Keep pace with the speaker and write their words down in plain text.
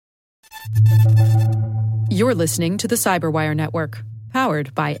You're listening to the Cyberwire Network,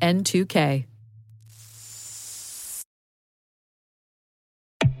 powered by N2K.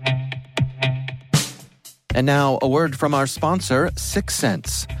 And now, a word from our sponsor,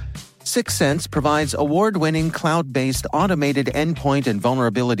 6sense. 6sense provides award-winning cloud-based automated endpoint and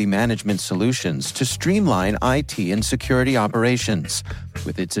vulnerability management solutions to streamline IT and security operations.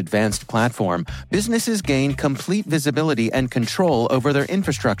 With its advanced platform, businesses gain complete visibility and control over their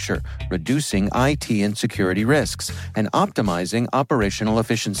infrastructure, reducing IT and security risks and optimizing operational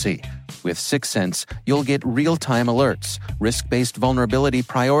efficiency. With 6sense, you'll get real-time alerts, risk-based vulnerability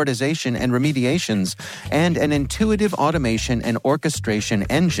prioritization and remediations, and an intuitive automation and orchestration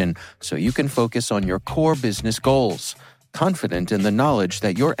engine so you can focus on your core business goals, confident in the knowledge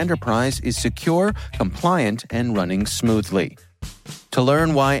that your enterprise is secure, compliant, and running smoothly. To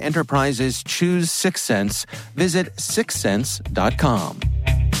learn why enterprises choose 6sense, visit 6sense.com.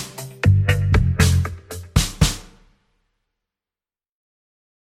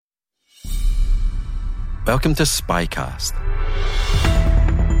 Welcome to Spycast,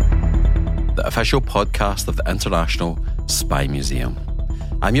 the official podcast of the International Spy Museum.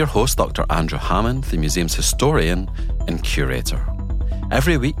 I'm your host, Dr. Andrew Hammond, the museum's historian and curator.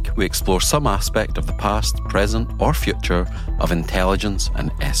 Every week, we explore some aspect of the past, present, or future of intelligence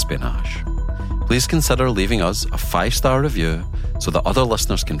and espionage. Please consider leaving us a 5-star review so that other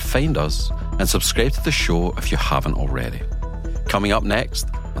listeners can find us, and subscribe to the show if you haven't already. Coming up next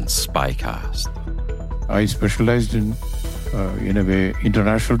on Spycast. I specialized in a way,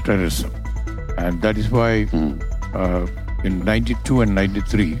 international terrorism. And that is why in 92 and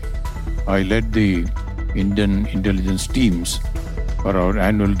 93, I led the Indian intelligence teams for our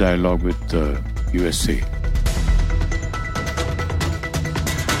annual dialogue with the USA.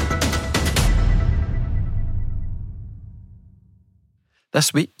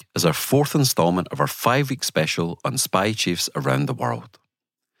 This week is our 4th installment of our 5-week special on spy chiefs around the world.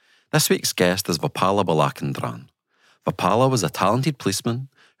 This week's guest is Vappala Balachandran. Vappala was a talented policeman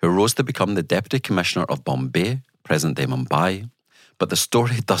who rose to become the Deputy Commissioner of Bombay, present-day Mumbai, but the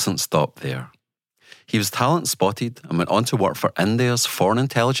story doesn't stop there. He was talent spotted and went on to work for India's foreign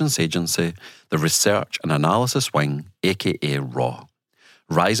intelligence agency, the Research and Analysis Wing, aka R&AW,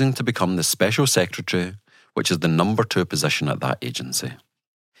 rising to become the Special Secretary, which is the number 2 position at that agency.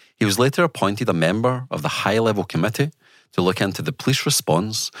 He was later appointed a member of the high-level committee to look into the police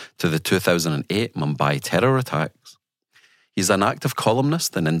response to the 2008 Mumbai terror attacks. He's an active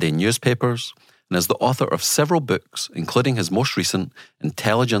columnist in Indian newspapers and is the author of several books, including his most recent,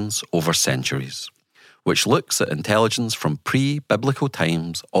 Intelligence Over Centuries, which looks at intelligence from pre-biblical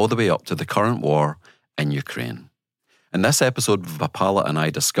times all the way up to the current war in Ukraine. In this episode, Vappala and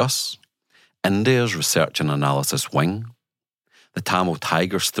I discuss India's Research and Analysis Wing, the Tamil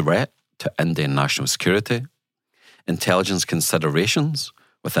Tiger's threat to Indian national security, intelligence considerations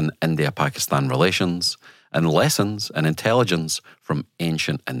within India-Pakistan relations, and lessons in intelligence from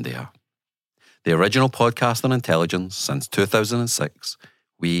ancient India. The original podcast on intelligence since 2006,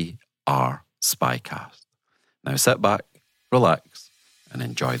 we are Spycast. Now sit back, relax, and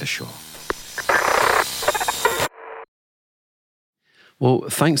enjoy the show. Well,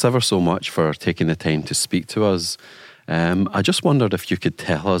 thanks ever so much for taking the time to speak to us. I just wondered if you could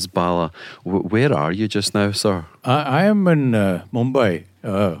tell us, Bala, where are you just now, sir? I am in Mumbai,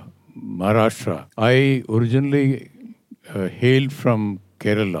 Maharashtra. I originally hailed from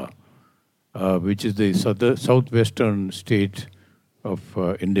Kerala, which is the southwestern state of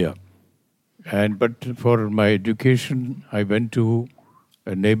India. But for my education, I went to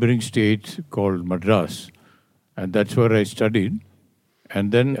a neighboring state called Madras, and that's where I studied.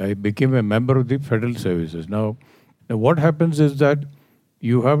 And then I became a member of the federal services. Now what happens is that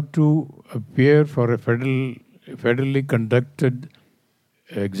you have to appear for a federally conducted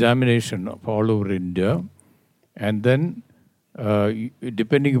examination of all over India, and then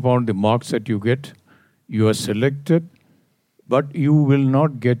depending upon the marks that you get, you are selected, but you will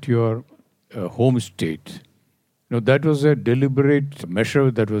not get your home state. Now that was a deliberate measure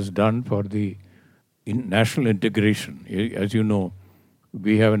that was done for the national integration. As you know,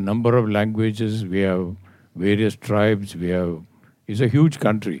 we have a number of languages, we have various tribes, it's a huge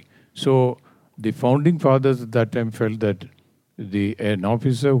country. So the founding fathers at that time felt that an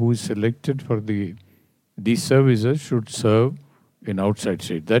officer who is selected for these services should serve in outside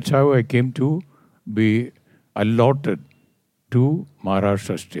state. That's how I came to be allotted to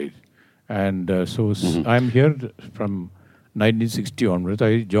Maharashtra state. And I'm here from 1960 onwards.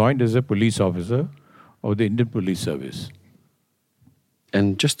 I joined as a police officer of the Indian Police Service.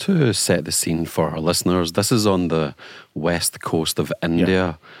 And just to set the scene for our listeners, this is on the west coast of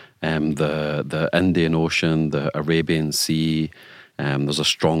India. the Indian Ocean, the Arabian Sea. There's a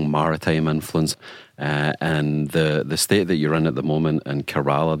strong maritime influence. And the state that you're in at the moment, in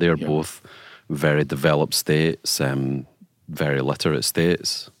Kerala, they're both very developed states, very literate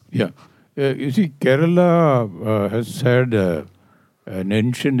states. Yeah. You see, Kerala has had an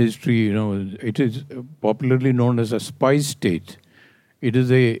ancient history. It is popularly known as a spice state. It is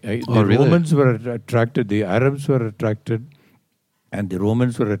the really? Romans were attracted, the Arabs were attracted, and the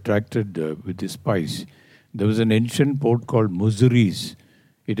Romans were attracted with the spice. There was an ancient port called Muziris.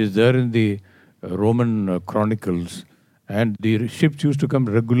 It is there in the Roman chronicles, and the ships used to come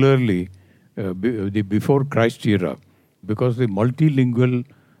regularly before Christ era, because the multilingual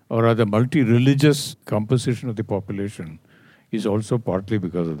or rather multi-religious composition of the population is also partly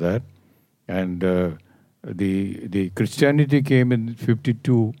because of that. And the Christianity came in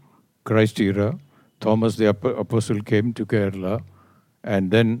 52 Christ era. Thomas the Apostle came to Kerala, and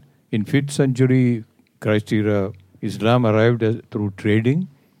then in 5th century Christ era, Islam arrived through trading,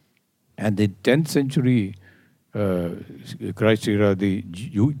 and the 10th century Christ era, the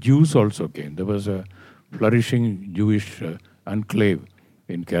Jews also came. There was a flourishing Jewish enclave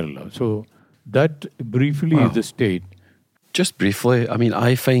in Kerala. So that briefly is the state. Just briefly, I mean,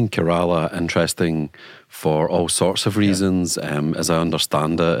 I find Kerala interesting for all sorts of reasons. As I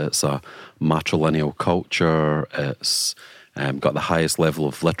understand it, it's a matrilineal culture. It's got the highest level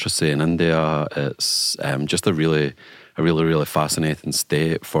of literacy in India. It's just a really fascinating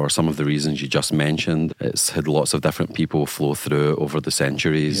state for some of the reasons you just mentioned. It's had lots of different people flow through over the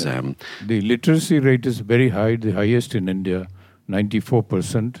centuries. Yeah. The literacy rate is very high, the highest in India,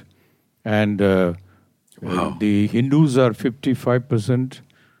 94%. And Wow. The Hindus are 55%,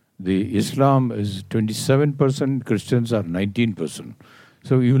 the Islam is 27%, Christians are 19%.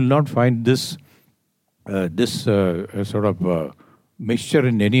 So you will not find this sort of mixture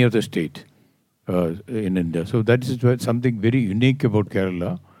in any other state in India. So that is something very unique about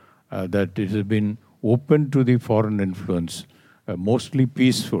Kerala, that it has been open to the foreign influence, mostly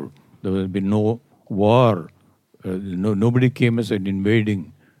peaceful. There has been no war. Nobody came as an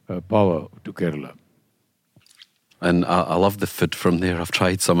invading power to Kerala. And I love the food from there. I've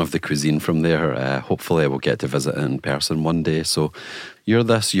tried some of the cuisine from there. Hopefully I will get to visit in person one day. So you're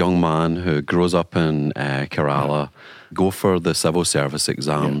this young man who grows up in Kerala, go for the civil service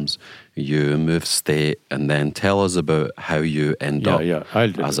exams, you move state, and then tell us about how you end up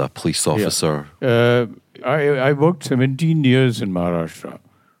as a police officer. I worked 17 years in Maharashtra,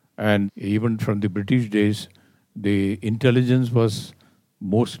 and even from the British days, the intelligence was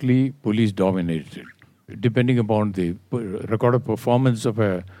mostly police dominated. Depending upon the recorded performance of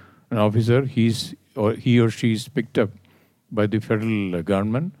an officer, he or she is picked up by the federal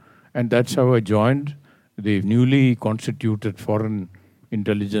government, and that's how I joined the newly constituted Foreign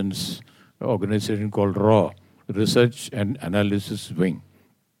Intelligence Organization called R&AW, Research and Analysis Wing,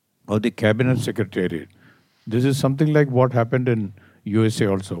 or the Cabinet Secretariat. This is something like what happened in USA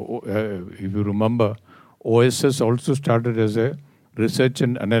also. If you remember, OSS also started as a Research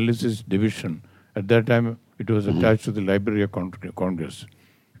and Analysis Division. At that time, it was attached to the Library of Congress.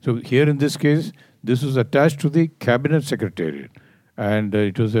 So here in this case, this was attached to the Cabinet Secretariat, and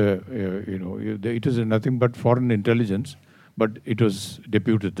it was it was nothing but foreign intelligence, but it was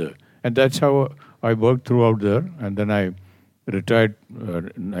deputed there, and that's how I worked throughout there. And then I retired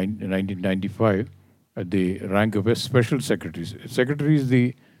in 1995 at the rank of a special secretary. Secretary is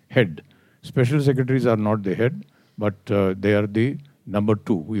the head. Special secretaries are not the head, but they are the number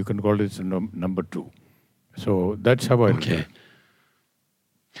two. You can call it number two. So that's how I retired.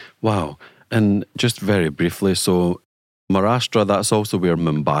 Wow. And just very briefly, so Maharashtra, that's also where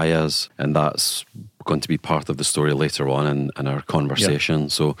Mumbai is, and that's going to be part of the story later on in our conversation.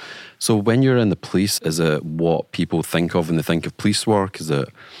 So when you're in the police, is it what people think of when they think of police work? Is it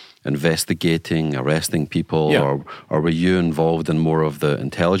investigating, arresting people, or were you involved in more of the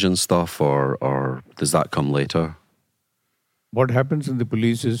intelligence stuff, or does that come later? What happens in the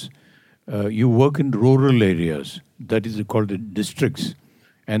police is you work in rural areas, that is called the districts,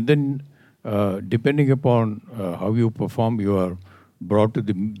 and then depending upon how you perform, you are brought to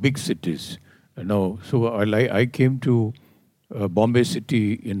the big cities. So I came to Bombay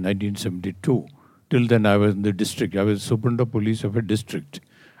City in 1972. Till then I was in the district. I was superintendent of police of a district.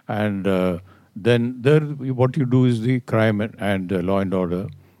 And then there what you do is the crime and law and order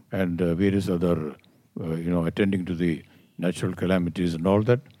and various other, attending to the natural calamities and all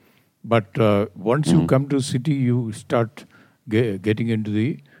that. But once you come to city, you start getting into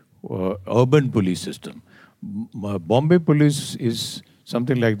the urban police system. Bombay police is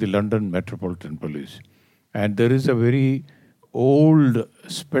something like the London Metropolitan Police. And there is a very old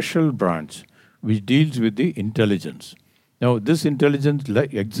special branch which deals with the intelligence. Now, this intelligence,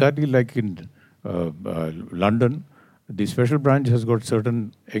 exactly like in London, the special branch has got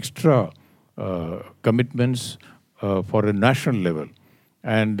certain extra commitments for a national level.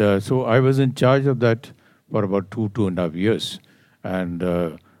 And so I was in charge of that for about 2.5 years. And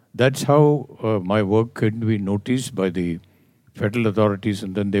that's how my work could be noticed by the federal authorities,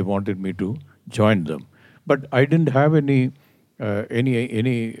 and then they wanted me to join them. But I didn't have any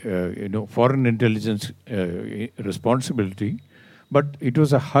foreign intelligence responsibility, but it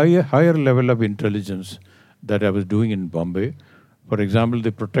was a higher level of intelligence that I was doing in Bombay. For example,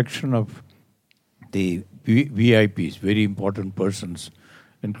 the protection of the VIPs, very important persons,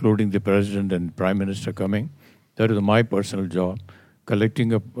 including the president and prime minister coming. That is my personal job.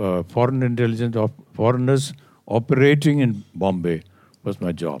 Collecting foreign intelligence of foreigners operating in Bombay was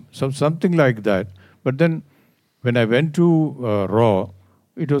my job. So something like that. But then when I went to RAW,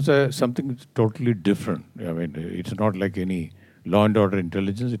 it was something totally different. I mean, it's not like any law and order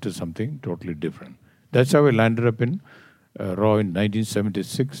intelligence. It is something totally different. That's how I landed up in RAW in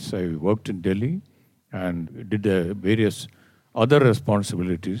 1976. I worked in Delhi and did various other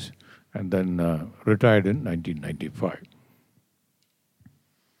responsibilities, and then retired in 1995.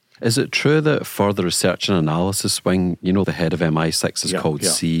 Is it true that for the research and analysis wing, the head of MI6 is called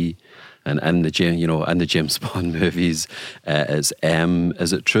C, and in the James Bond movies, it's M?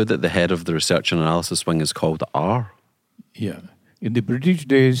 Is it true that the head of the research and analysis wing is called R? Yeah, in the British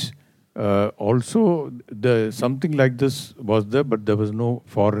days, also something like this was there, but there was no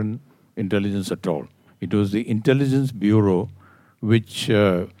foreign intelligence at all. It was the Intelligence Bureau, which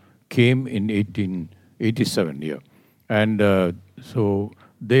came in 1887. Yeah, and so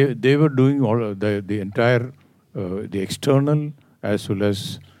they were doing all the entire the external as well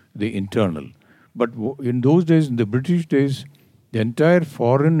as the internal. But in those days, in the British days, the entire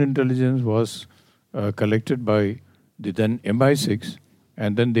foreign intelligence was collected by the then MI6,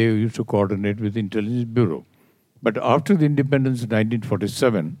 and then they used to coordinate with the Intelligence Bureau. But after the independence in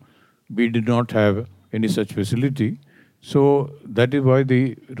 1947, we did not have any such facility. So that is why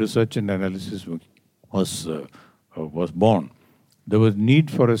the research and analysis was born. There was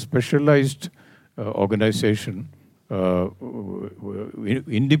need for a specialized organization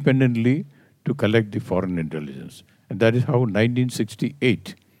independently to collect the foreign intelligence. And that is how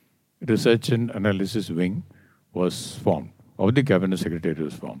 1968 Research and Analysis Wing was formed, or the Cabinet Secretary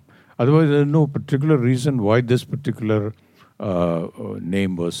was formed. Otherwise, there is no particular reason why this particular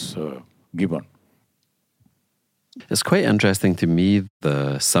name was given. It's quite interesting to me,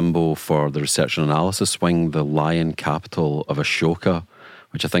 the symbol for the research and analysis wing, the lion capital of Ashoka,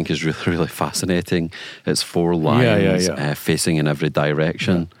 which I think is really, really fascinating. It's 4 lions facing in every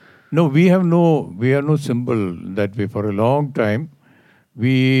direction. Yeah. No, we have no symbol that way. For a long time,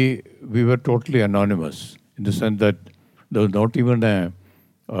 we were totally anonymous in the sense that there was not even a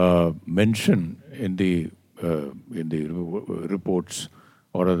mention in the reports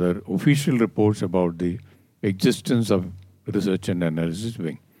or other official reports about the existence of research and analysis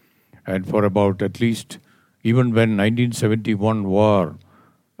wing. And for about at least, even when 1971 war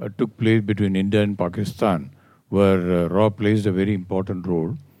took place between India and Pakistan, where RAW plays a very important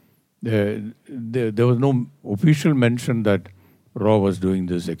role, there was no official mention that RAW was doing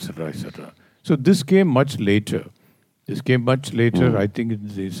this, etc., etc. So this came much later. I think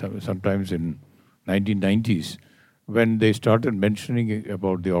sometimes in 1990s, when they started mentioning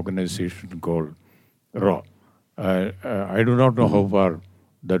about the organization called RAW. I do not know how far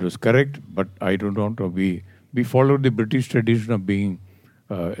that was correct, but I do not know. We followed the British tradition of being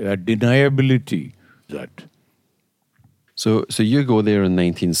a deniability that. So you go there in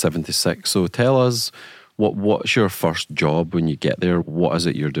 1976. So tell us, what's your first job when you get there? What is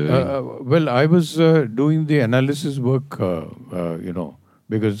it you're doing? Well, I was doing the analysis work,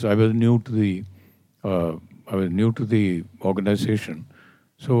 because I was new to the organization.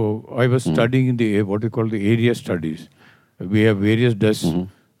 So I was studying what we call the area studies. We have various desks,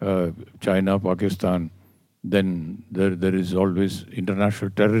 China, Pakistan. Then there is always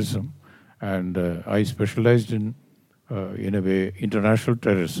international terrorism, and I specialized in a way, international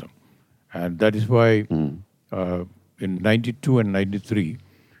terrorism. And that is why in 92 and 93,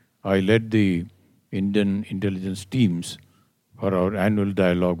 I led the Indian intelligence teams for our annual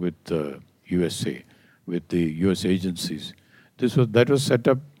dialogue with USA, with the US agencies. That was set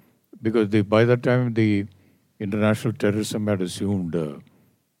up because by that time the international terrorism had assumed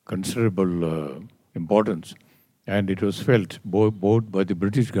considerable importance, and it was felt both by the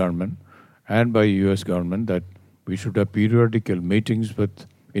British government and by US government that we should have periodical meetings with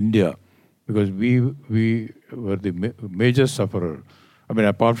India because we were the major sufferer. I mean,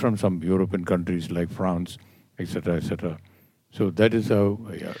 apart from some European countries like France, etc., etc. So that is how,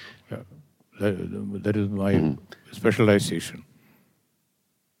 that is my specialization.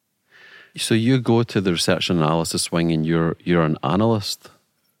 So you go to the research and analysis wing and you're an analyst?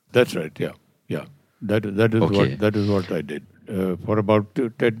 That's right, yeah. That is Okay. that is what I did. For about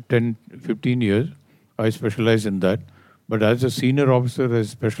 10, 15 years, I specialized in that. But as a senior officer, as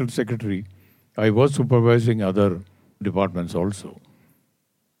special secretary, I was supervising other departments also.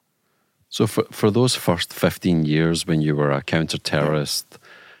 So for those first 15 years when you were a counter-terrorist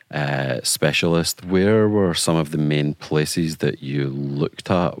specialist, where were some of the main places that you looked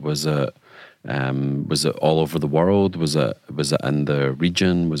at? Was it all over the world? Was it in the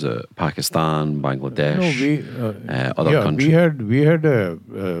region? Was it Pakistan, Bangladesh, other countries? We had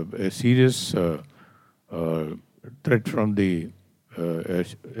a serious threat from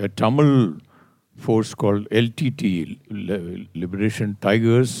a Tamil force called LTT, Liberation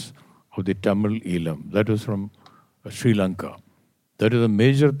Tigers of the Tamil Elam. That was from Sri Lanka. That is a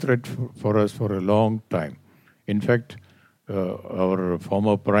major threat for us for a long time. In fact, our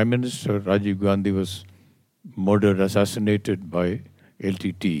former Prime Minister Rajiv Gandhi was murdered, assassinated by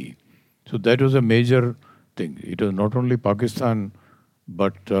LTT. So that was a major thing. It was not only Pakistan,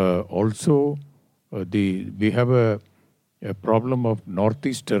 but also we have a problem of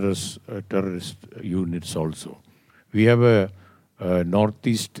Northeast terrorist units also. We have a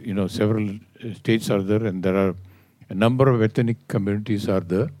Northeast, several states are there, and there are a number of ethnic communities are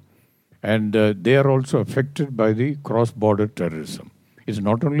there, and they are also affected by the cross-border terrorism. It's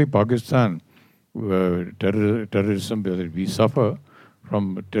not only Pakistan terrorism that we suffer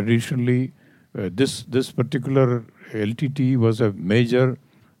from. Traditionally, this particular LTT was a major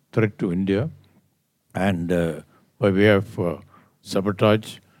threat to India, and by way of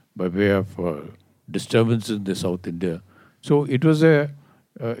sabotage, by way of disturbance in the South India. So it was a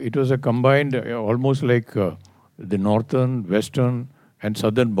combined, almost like the northern, western, and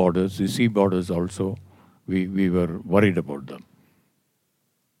southern borders, the sea borders also. We were worried about them.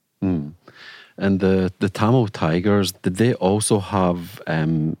 And the Tamil Tigers, did they also have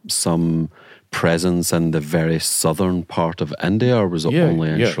some presence in the very southern part of India, or was it only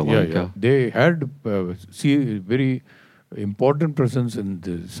in Sri Lanka? Yeah. They had very important presence in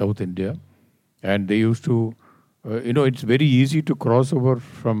the South India, and they used to, it's very easy to cross over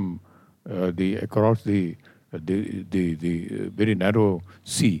from across the very narrow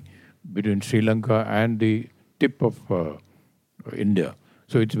sea between Sri Lanka and the tip of India.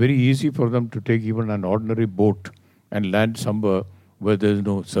 So it's very easy for them to take even an ordinary boat and land somewhere where there is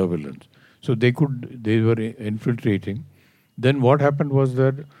no surveillance. So they were infiltrating. Then what happened was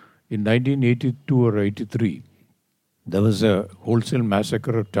that in 1982 or 83, there was a wholesale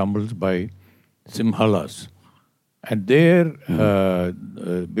massacre of Tamils by Simhalas. And there,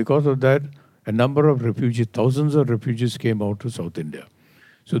 because of that, a number of refugees, thousands of refugees came out to South India.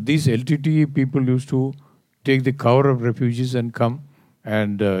 So these LTT people used to take the cover of refugees and come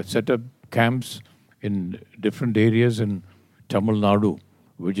and set up camps in different areas in Tamil Nadu,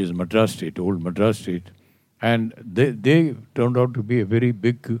 which is Madras state, old Madras state. And they turned out to be a very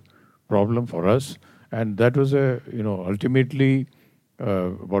big problem for us. And that was ultimately,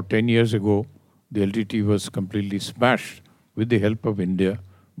 about 10 years ago, the LTT was completely smashed with the help of India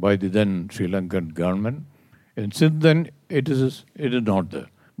by the then Sri Lankan government. And since then, it is not there.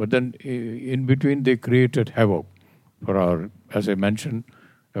 But then in between, they created havoc for our, as I mentioned,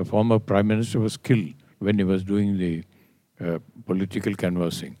 a former Prime Minister was killed when he was doing the political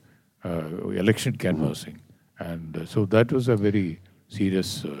canvassing, election canvassing. And so that was a very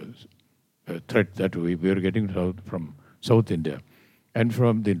serious threat that we were getting from South India. And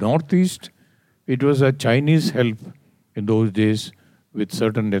from the Northeast, it was a Chinese help in those days with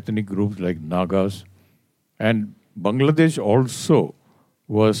certain ethnic groups like Nagas. And Bangladesh also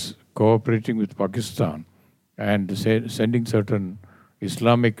was cooperating with Pakistan and sending certain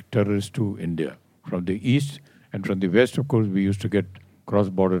Islamic terrorists to India from the east. And from the west, of course, we used to get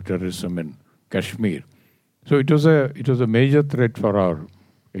cross-border terrorism in Kashmir. So it was a major threat for our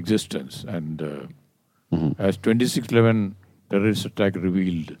existence. And as 26/11 terrorist attack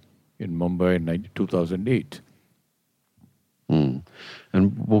revealed in Mumbai in 2008. And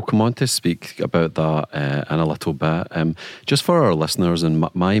we'll come on to speak about that in a little bit. Just for our listeners, and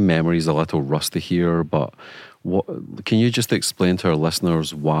my memory is a little rusty here, but can you just explain to our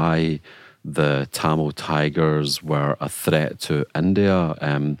listeners why the Tamil Tigers were a threat to India?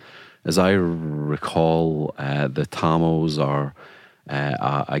 As I recall, the Tamils are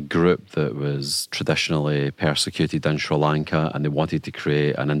a group that was traditionally persecuted in Sri Lanka, and they wanted to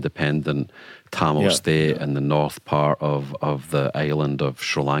create an independent Tamil state in the north part of the island of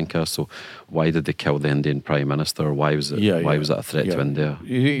Sri Lanka. So why did they kill the Indian Prime Minister? Why was it was it a threat to India?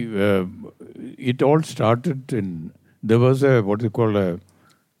 It all started in, there was a what they call a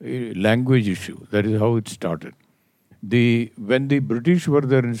language issue. That is how it started. When the British were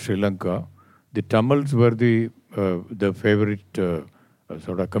there in Sri Lanka, the Tamils were the favorite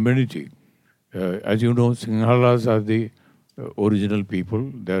sort of community. As you know, Sinhalas are the original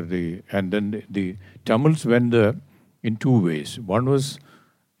people. And then the Tamils went there in two ways. One was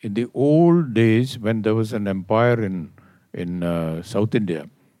in the old days when there was an empire in South India.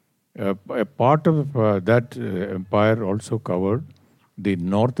 A part of that empire also covered the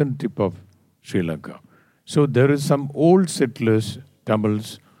northern tip of Sri Lanka. So there is some old settlers,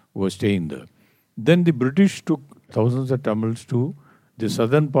 Tamils, who were staying there. Then the British took thousands of Tamils to the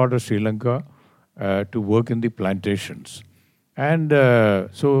southern part of Sri Lanka to work in the plantations. And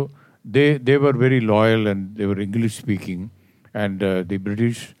so they were very loyal and they were English speaking, and the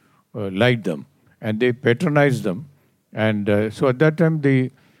British liked them and they patronized them. And so at that time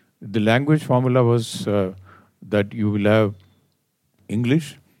the language formula was that you will have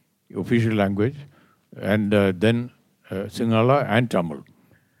English, official language, and then Sinhala and Tamil.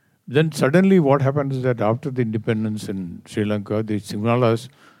 Then suddenly what happened is that after the independence in Sri Lanka, the Sinhalas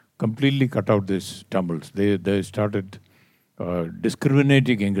completely cut out these Tamils. They started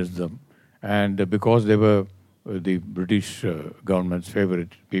discriminating against them, and because they were the British government's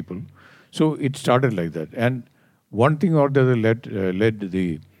favorite people. So it started like that. And one thing or the other led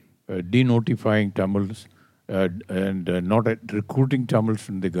the denotifying Tamils and not recruiting Tamils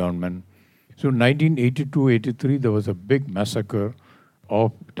from the government. So 1982-83, there was a big massacre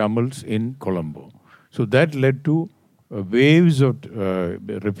of Tamils in Colombo. So that led to waves of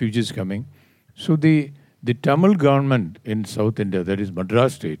refugees coming. So the Tamil government in South India, that is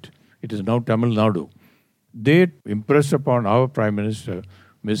Madras state, it is now Tamil Nadu, they impressed upon our Prime Minister,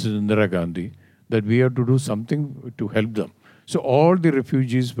 Mrs. Indira Gandhi, that we have to do something to help them. So all the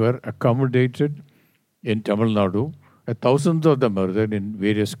refugees were accommodated in Tamil Nadu. Thousands of them are there in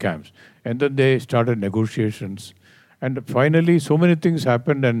various camps. And then they started negotiations. And finally, so many things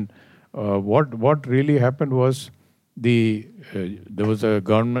happened. And what really happened was there was a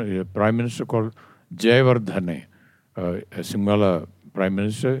government Prime Minister called Jayawardene, a Sinhala Prime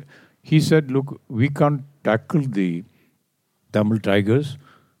Minister. He said, look, we can't tackle the Tamil Tigers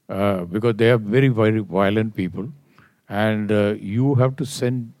because they are very, very violent people. And you have to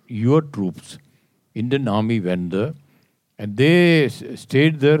send your troops. Indian army went there. And they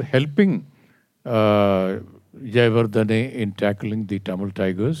stayed there helping Jayawardene in tackling the Tamil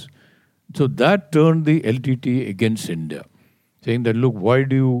Tigers. So that turned the LTT against India, saying that, look, why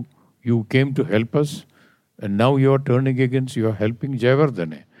do you came to help us and now you are turning against, you are helping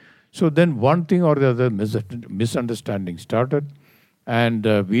Jayawardene. So then one thing or the other misunderstanding started, and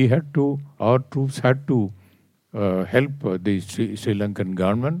our troops had to help the Sri Lankan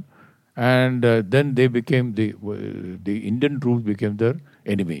government, and then they became the Indian troops became their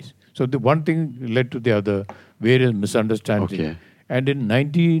enemies. So the one thing led to the other, various misunderstandings. Okay. And in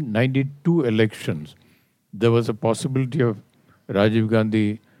 1992 elections, there was a possibility of Rajiv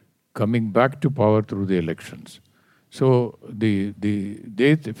Gandhi coming back to power through the elections. So they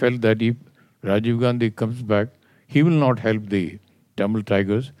felt that if Rajiv Gandhi comes back, he will not help the Tamil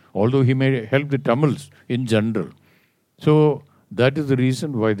Tigers, although he may help the Tamils in general. So that is the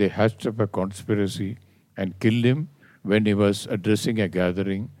reason why they hatched up a conspiracy and killed him when he was addressing a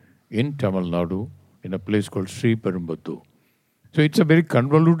gathering in Tamil Nadu in a place called Sri Perumbattur. So it's a very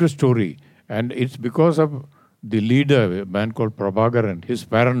convoluted story, and it's because of the leader, a man called Prabhakaran, his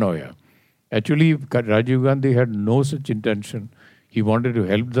paranoia. Actually, Rajiv Gandhi had no such intention. He wanted to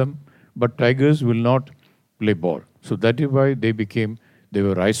help them, but tigers will not play ball. So that is why they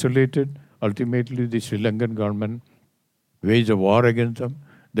were isolated. Ultimately, the Sri Lankan government waged a war against them.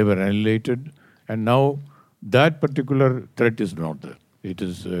 They were annihilated. And now that particular threat is not there. It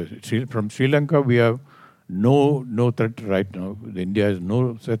is from Sri Lanka, we have no threat right now. India has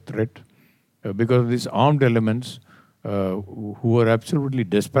no such threat because of these armed elements who are absolutely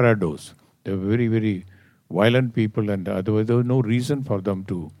desperados. They were very, very violent people, and otherwise there was no reason for them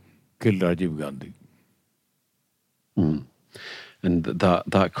to kill Rajiv Gandhi. Mm. And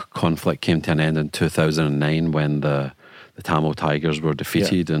that conflict came to an end in 2009 when the Tamil Tigers were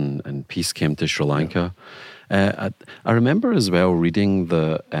defeated and peace came to Sri Lanka. I remember as well reading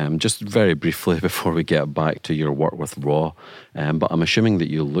just very briefly before we get back to your work with R&AW, but I'm assuming that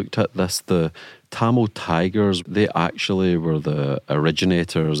you looked at this, the Tamil Tigers, they actually were the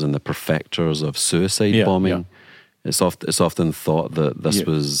originators and the perfecters of suicide bombing. Yeah. It's often thought that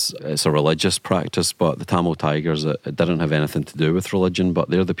it's a religious practice, but the Tamil Tigers, it didn't have anything to do with religion, but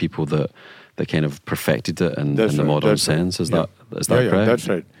they're the people that kind of perfected it in the modern sense. Is that correct? Yeah, that's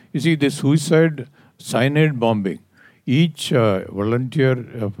right. You see, the suicide cyanide bombing, each volunteer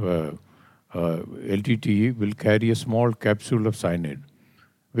of LTTE will carry a small capsule of cyanide,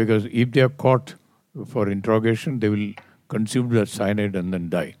 because if they are caught for interrogation, they will consume that cyanide and then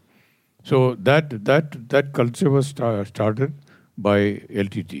die. So that culture was started by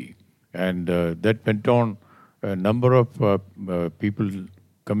LTTE, and that went on. A number of people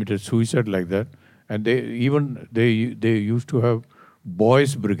committed suicide like that, and they used to have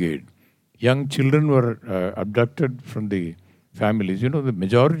boys' brigade. Young children were abducted from the families. The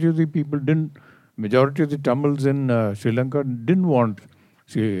majority of the Tamils in Sri Lanka didn't want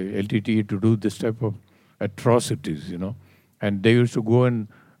LTTE to do this type of atrocities, and they used to go and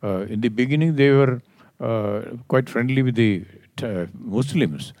in the beginning they were quite friendly with the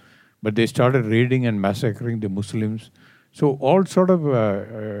Muslims, but they started raiding and massacring the Muslims. So all sort of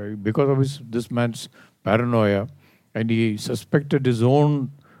because of this man's paranoia, and he suspected his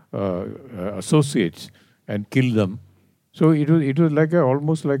own associates and killed them. So it was like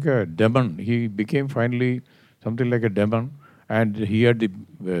almost like a demon. He became finally something like a demon, and he had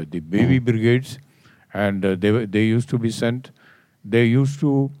the baby brigades, and they used to be sent. They used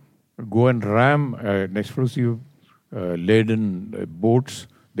to go and ram explosive laden boats.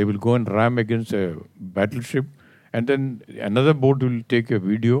 They will go and ram against a battleship, and then another boat will take a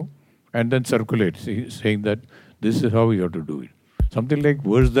video and then circulate, saying that this is how you have to do it. Something like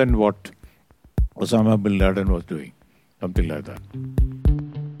worse than what Osama bin Laden was doing. Something like that.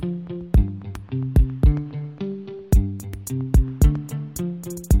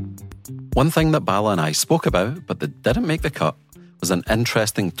 One thing that Bala and I spoke about, but that didn't make the cut, was an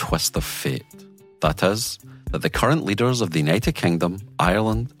interesting twist of fate. That is, that the current leaders of the United Kingdom,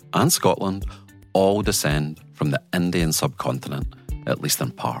 Ireland, and Scotland all descend from the Indian subcontinent, at least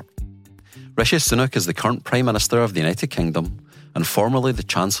in part. Rishi Sunak is the current Prime Minister of the United Kingdom and formerly the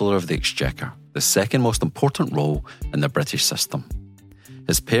Chancellor of the Exchequer, the second most important role in the British system.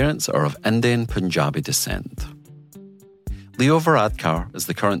 His parents are of Indian Punjabi descent. Leo Varadkar is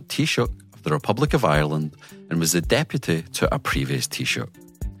the current Taoiseach of the Republic of Ireland and was the deputy to a previous Taoiseach.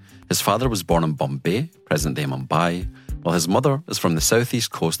 His father was born in Bombay, present-day Mumbai, while his mother is from the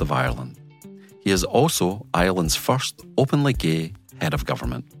southeast coast of Ireland. He is also Ireland's first openly gay head of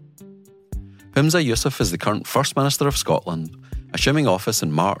government. Humza Yousaf is the current First Minister of Scotland, assuming office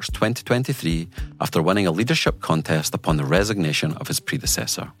in March 2023 after winning a leadership contest upon the resignation of his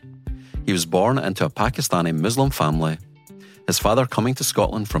predecessor. He was born into a Pakistani Muslim family, his father coming to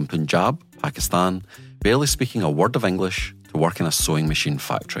Scotland from Punjab, Pakistan, barely speaking a word of English, to work in a sewing machine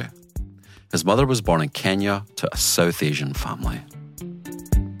factory. His mother was born in Kenya to a South Asian family.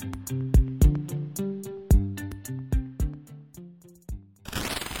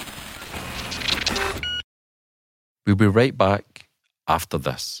 We'll be right back after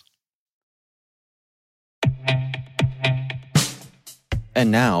this.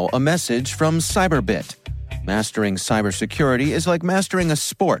 And now, a message from Cyberbit. Mastering cybersecurity is like mastering a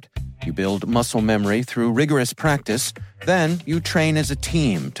sport. You build muscle memory through rigorous practice, then you train as a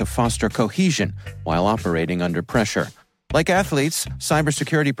team to foster cohesion while operating under pressure. Like athletes,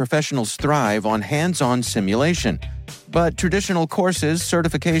 cybersecurity professionals thrive on hands-on simulation. But traditional courses,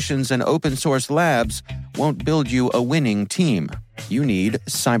 certifications, and open-source labs won't build you a winning team. You need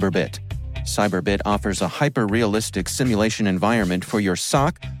Cyberbit. Cyberbit offers a hyper-realistic simulation environment for your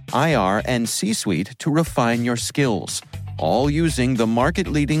SOC, IR, and C-suite to refine your skills, all using the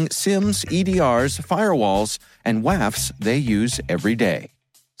market-leading SIMs, EDRs, firewalls, and WAFs they use every day.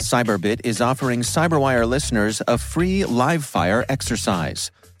 Cyberbit is offering CyberWire listeners a free live-fire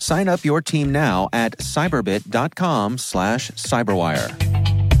exercise. Sign up your team now at cyberbit.com/cyberwire.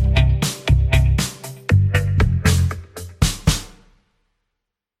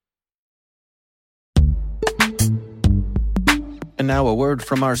 And now a word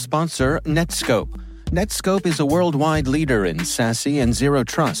from our sponsor, Netskope. Netskope is a worldwide leader in SASE and Zero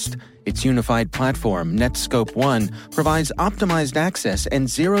Trust. Its unified platform, Netskope One, provides optimized access and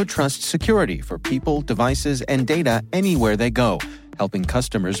Zero Trust security for people, devices, and data anywhere they go, helping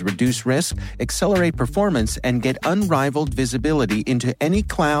customers reduce risk, accelerate performance, and get unrivaled visibility into any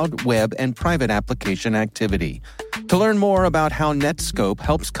cloud, web, and private application activity. To learn more about how Netskope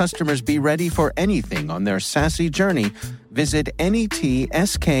helps customers be ready for anything on their SASE journey, visit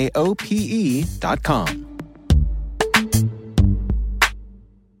netskope.com.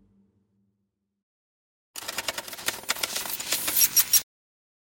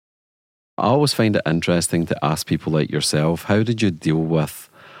 I always find it interesting to ask people like yourself, how did you deal with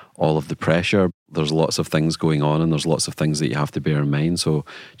all of the pressure? There's lots of things going on and there's lots of things that you have to bear in mind. So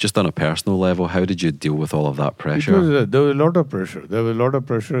just on a personal level, how did you deal with all of that pressure? There was a lot of pressure. There was a lot of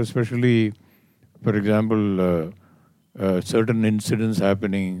pressure, especially, for example, certain incidents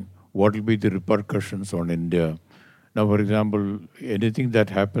happening. What will be the repercussions on India? Now, for example, anything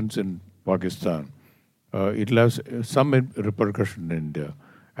that happens in Pakistan, it will have some repercussion in India.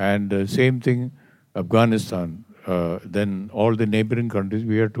 And same thing, Afghanistan. Then all the neighboring countries,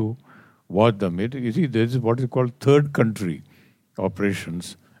 we have to watch them. You see, this is what is called third country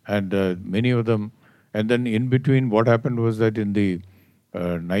operations. And many of them, and then in between, what happened was that in the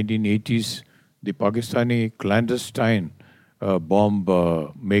 1980s, the Pakistani clandestine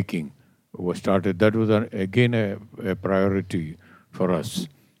bomb making was started. That was again a priority for us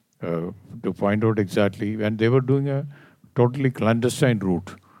to find out exactly. And they were doing a totally clandestine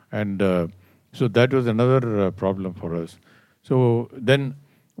route. And so that was another problem for us. So then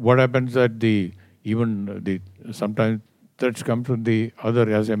what happens that sometimes threats come from the other,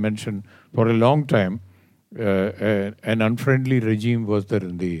 as I mentioned, for a long time, an unfriendly regime was there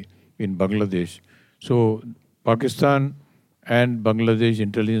in Bangladesh. So Pakistan and Bangladesh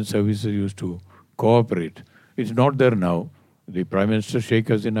intelligence services used to cooperate. It's not there now. The Prime Minister Sheikh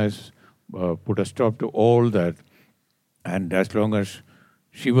Hasina has put a stop to all that. And as long as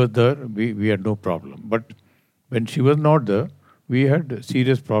she was there, we had no problem. But when she was not there, we had a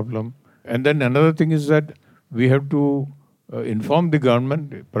serious problem. And then another thing is that we have to inform the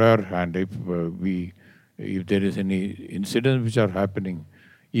government prior hand if there is any incidents which are happening.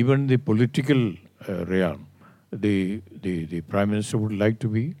 Even the political realm, the Prime Minister would like to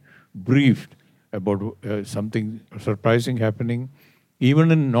be briefed about something surprising happening, even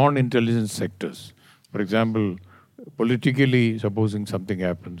in non-intelligence sectors. For example, politically, supposing something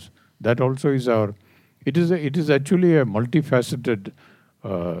happens, that also is it is actually a multifaceted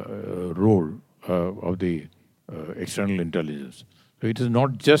role of the external intelligence. So it is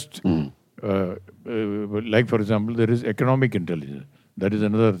not just like, for example, there is economic intelligence. That is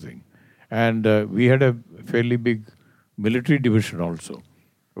another thing. And we had a fairly big military division also.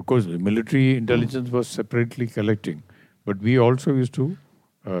 Of course, the military intelligence was separately collecting, but we also used to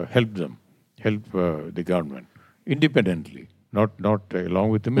help the government independently, not along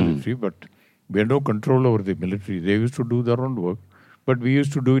with the military, but we had no control over the military. They used to do their own work, but we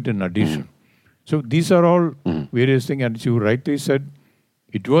used to do it in addition. So these are all various things, and as you rightly said,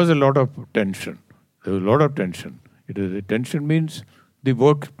 it was a lot of tension. There was a lot of tension. Tension means the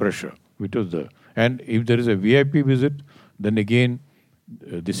work pressure, which was there. And if there is a VIP visit, then again,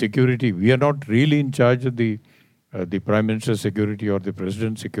 the security, we are not really in charge of the Prime Minister's security or the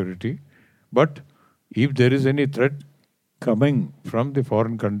President's security. But if there is any threat coming from the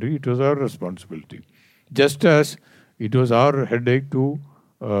foreign country, it was our responsibility. Just as it was our headache to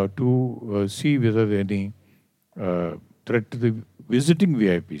see whether there any threat to the visiting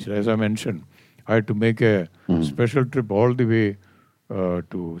VIPs. As I mentioned, I had to make a special trip all the way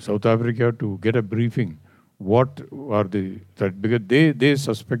to South Africa to get a briefing. What are the threats? Because they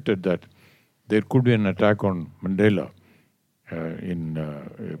suspected that there could be an attack on Mandela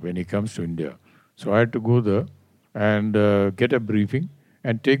when he comes to India. So I had to go there and get a briefing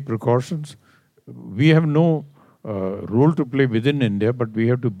and take precautions. We have no role to play within India, but we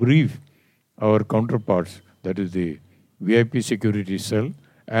have to brief our counterparts, that is the VIP security cell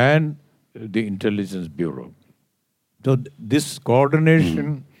and the intelligence bureau. So this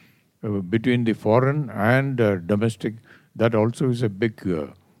coordination between the foreign and domestic, that also is a big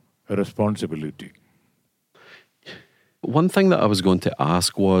responsibility. One thing that I was going to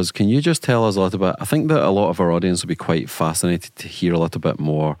ask was, can you just tell us a little bit, I think that a lot of our audience will be quite fascinated to hear a little bit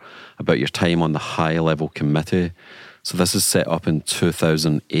more about your time on the high-level committee. So this is set up in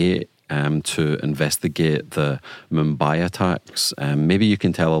 2008 to investigate the Mumbai attacks. Maybe you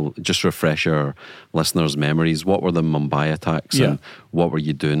can just refresh our listeners' memories. What were the Mumbai attacks and what were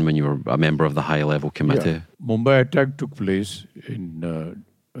you doing when you were a member of the high-level committee? Yeah. Mumbai attack took place in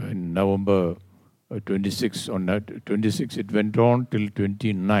November 26. On 26, it went on till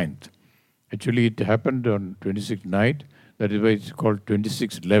 29th. Actually, it happened on 26th night. That is why it's called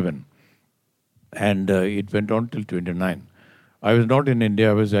 26/11. And it went on till 29. I was not in India.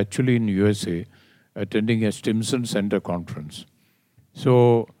 I was actually in USA attending a Stimson Center conference.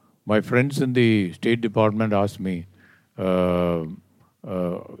 So my friends in the State Department asked me to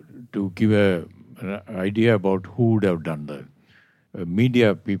give an idea about who would have done that.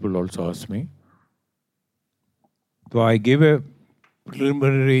 Media people also asked me. So I gave a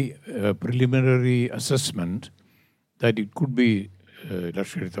preliminary assessment that it could be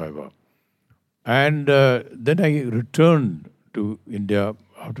Lashkar-e-Taiba. And then I returned to India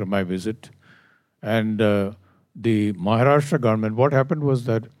after my visit. And the Maharashtra government, what happened was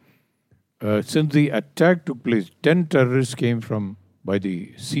that since the attack took place, 10 terrorists came from by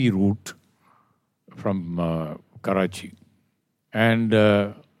the sea route from Karachi. And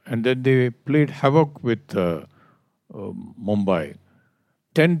then they played havoc with Mumbai.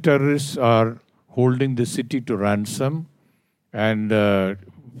 10 terrorists are holding the city to ransom, and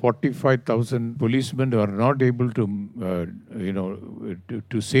 45,000 policemen are not able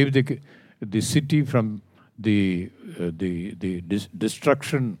to save the city from the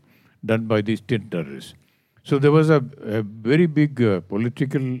destruction done by these 10 terrorists. So there was a very big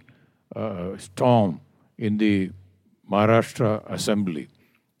political storm in the Maharashtra Assembly,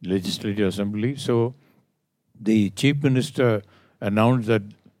 Legislative Assembly. So the Chief Minister announced that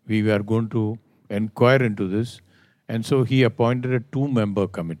we were going to inquire into this, and so he appointed a 2-member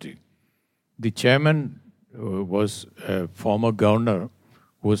committee. The chairman was a former governor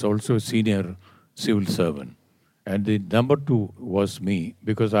who was also a senior civil servant. And the number 2 was me,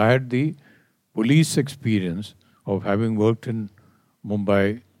 because I had the police experience of having worked in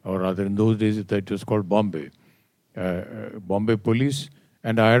Mumbai, or rather in those days it was called Bombay, Bombay police,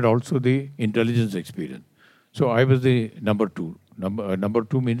 and I had also the intelligence experience. So I was the number 2. Number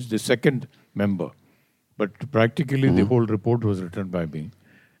 2 means the second member. But practically the whole report was written by me.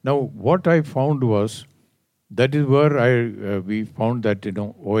 Now, what I found was, that is where we found that,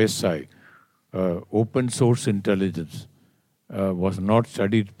 OSI, open source intelligence, was not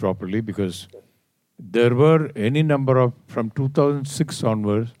studied properly, because there were any number of, from 2006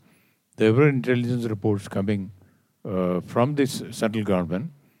 onwards, there were intelligence reports coming from this central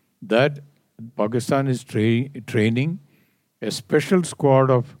government that Pakistan is training a special squad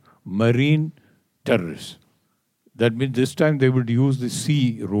of marine terrorists. That means this time they would use the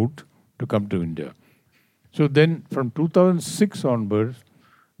sea route to come to India. So then from 2006 onwards,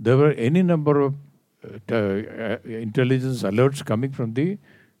 there were any number of intelligence alerts coming from the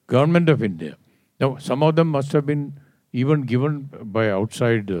government of India. Now, some of them must have been even given by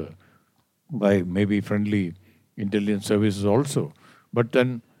outside, by maybe friendly intelligence services also. But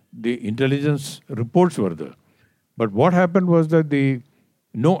then the intelligence reports were there. But what happened was that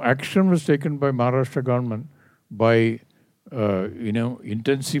no action was taken by Maharashtra government by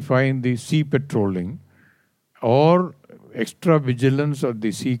intensifying the sea patrolling or extra vigilance of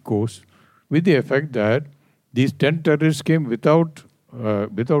the sea coast, with the effect that these 10 terrorists came without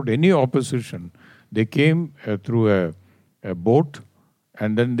any opposition. They came through a boat,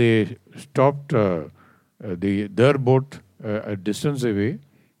 and then they stopped their boat a distance away,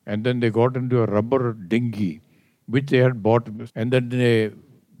 and then they got into a rubber dinghy which they had bought, and then they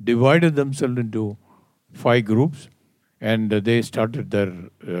divided themselves into 5 groups, and they started their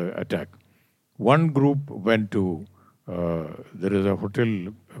attack. One group went to, there is a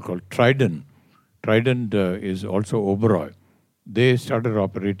hotel called Trident. Trident is also Oberoi. They started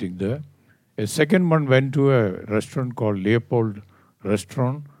operating there. A second one went to a restaurant called Leopold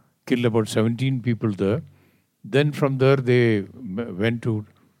Restaurant, killed about 17 people there. Then from there they went to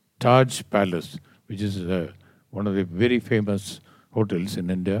Taj Palace, which is one of the very famous hotels in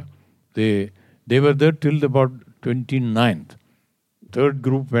India. They were there till about 29th. Third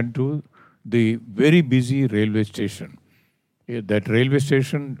group went to the very busy railway station. That railway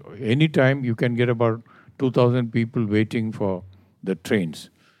station, anytime you can get about 2,000 people waiting for the trains.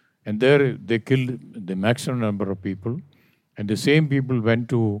 And there they killed the maximum number of people. And the same people went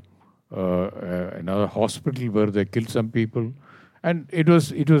to another hospital where they killed some people. And it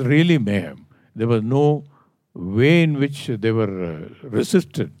was really mayhem. There was no way in which they were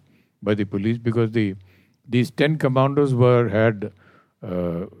resisted by the police, because these 10 commandos had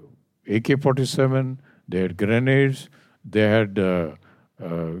AK-47, they had grenades, they had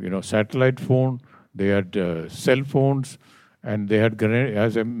satellite phone, they had cell phones, and they had grenades.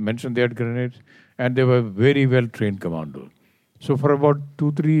 As I mentioned, they had grenades, and they were very well trained commandos. So for about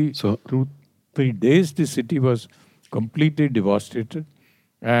 2-3 days, the city was completely devastated.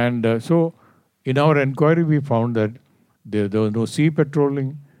 And so in our inquiry, we found that there was no sea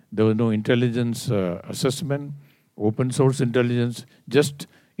patrolling, there was no intelligence assessment, open source intelligence. Just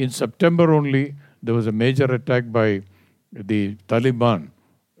in September only, there was a major attack by the Taliban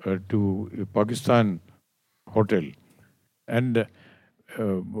to Pakistan hotel. And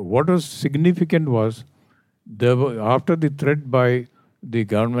what was significant was, after the threat by the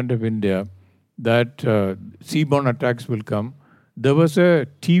government of India that seaborne attacks will come, there was a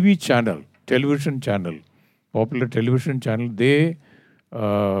television channel, popular television channel. They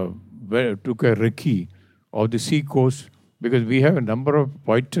took a recce of the sea coast, because we have a number of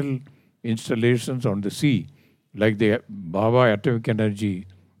vital installations on the sea, like the Baba Atomic Energy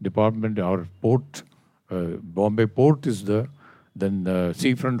Department, our port, Bombay port is there, then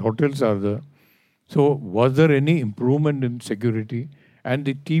seafront hotels are there. So was there any improvement in security? And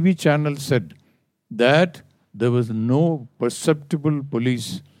the TV channel said that there was no perceptible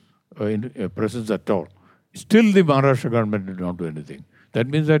police presence at all. Still, the Maharashtra government did not do anything. That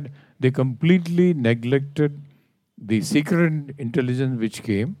means that they completely neglected the secret intelligence which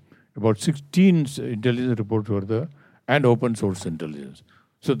came. About 16 intelligence reports were there, and open source intelligence.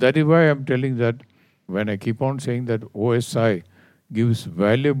 So that is why I'm telling that when I keep on saying that OSI gives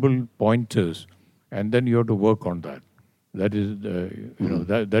valuable pointers, and then you have to work on that. That is,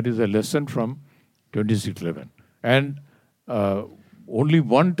 that is a lesson from 2611. And only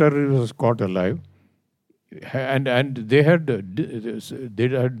one terrorist was caught alive, and they had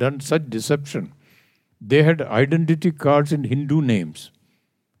done such deception. They had identity cards in Hindu names,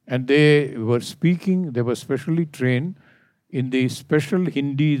 and they were speaking. They were specially trained in the special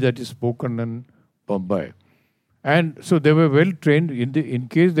Hindi that is spoken in Bombay, and so they were well trained. In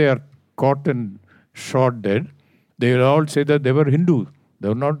case they are caught and shot dead, they will all say that they were Hindus. They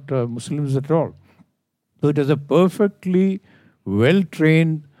were not Muslims at all. So it is a perfectly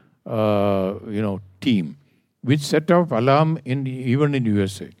well-trained, team, which set off alarm even in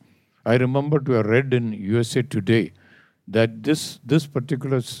USA. I remember to have read in USA Today that this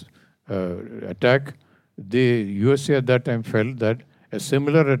particular attack, the USA at that time felt that a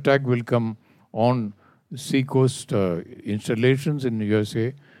similar attack will come on seacoast installations in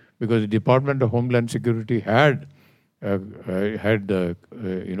USA, because the Department of Homeland Security had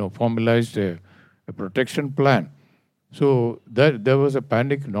formalized a protection plan. So there was a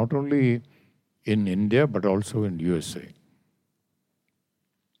panic not only in India but also in USA.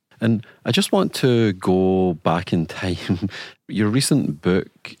 And I just want to go back in time. Your recent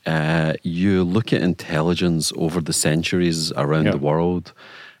book, you look at intelligence over the centuries around the world.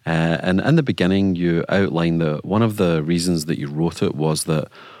 And in the beginning, you outlined that one of the reasons that you wrote it was that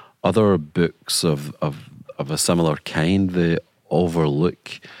other books of a similar kind, they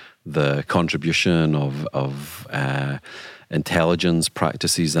overlook the contribution of intelligence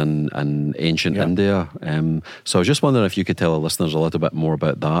practices in ancient India. So I was just wondering if you could tell our listeners a little bit more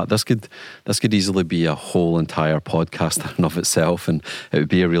about that. This could easily be a whole entire podcast in and of itself, and it would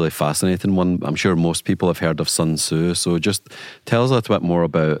be a really fascinating one. I'm sure most people have heard of Sun Tzu. So just tell us a little bit more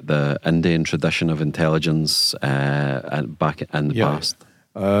about the Indian tradition of intelligence back in the past.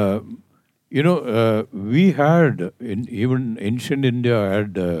 We had, even ancient India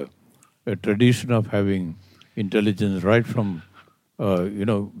had a tradition of having intelligence right from,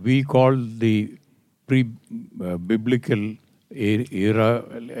 we call the pre-biblical era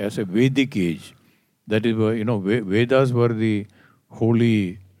as a Vedic age. That is, Vedas were the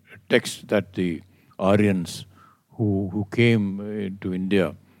holy texts that the Aryans who came into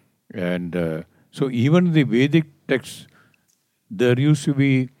India. And so even the Vedic texts, there used to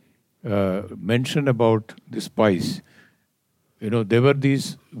be mention about the spice. There were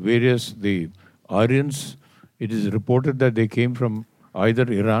these the Aryans, it is reported that they came from either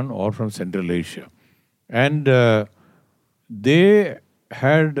Iran or from Central Asia. And they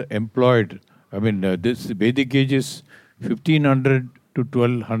had employed, this Vedic age is 1500 to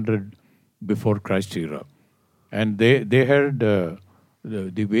 1200 before Christ era. And they had, the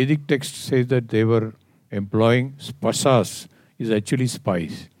Vedic text says that they were employing spasas, is actually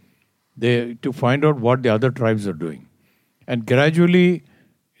spies, to find out what the other tribes are doing. And gradually,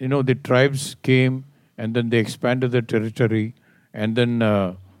 the tribes came, and then they expanded the territory, and then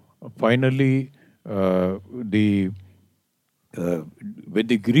finally, when the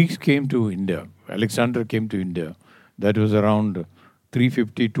Greeks came to India, Alexander came to India, that was around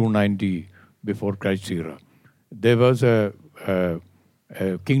 350, 290 before Christ era. There was a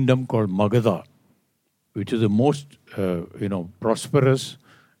kingdom called Magadha, which is the most, prosperous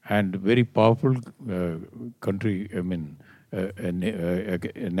and very powerful country, an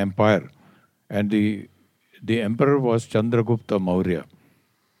empire. And the emperor was Chandragupta Maurya.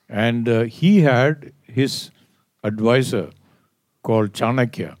 And he had his advisor called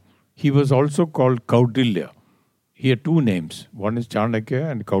Chanakya. He was also called Kautilya. He had two names. One is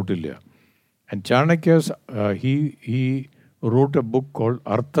Chanakya and Kautilya. And Chanakya's, he wrote a book called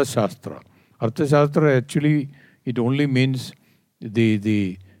Arthashastra. Arthashastra actually, it only means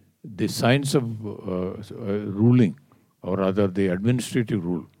the science of ruling, or rather the administrative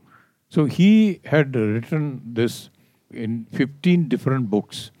rule. So he had written this in 15 different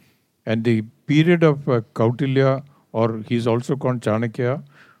books. And the period of Kautilya, or he's also called Chanakya,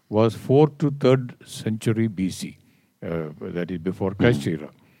 was 4th to 3rd century BC, that is before Christ era.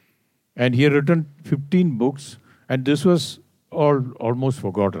 And he had written 15 books, and this was all almost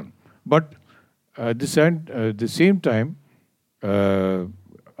forgotten. But at the same time, uh,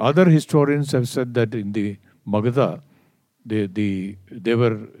 other historians have said that in the Magadha, they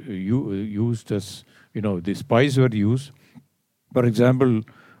were used as, the spies were used. For example,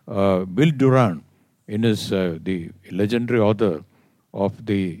 Bill Duran, in his the legendary author of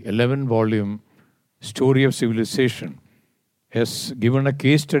the 11-volume Story of Civilization, has given a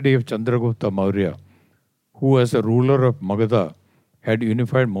case study of Chandragupta Maurya, who, as a ruler of Magadha, had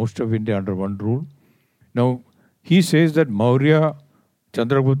unified most of India under one rule. Now, he says that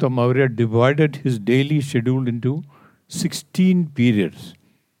Chandragupta Maurya divided his daily schedule into 16 periods,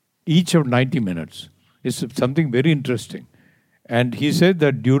 each of 90 minutes. It's something very interesting. And he said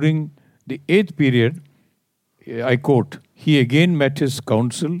that during the 8th period, I quote, he again met his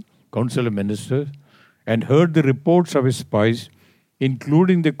council of ministers, and heard the reports of his spies,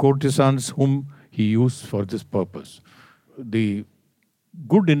 including the courtesans whom he used for this purpose. The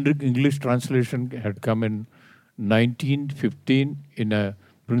good English translation had come in 1915 in a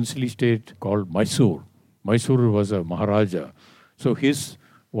princely state called Mysore. Mysore was a Maharaja. So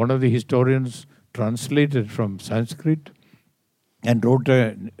one of the historians translated from Sanskrit and wrote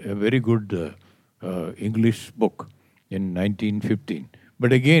a very good English book in 1915.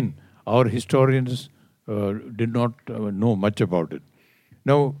 But again, our historians did not know much about it.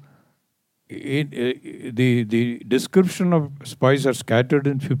 Now, the description of spies are scattered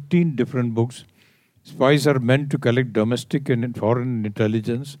in 15 different books. Spies are meant to collect domestic and foreign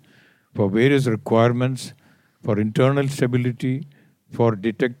intelligence for various requirements, for internal stability, for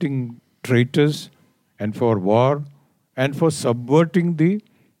detecting traitors, and for war, and for subverting the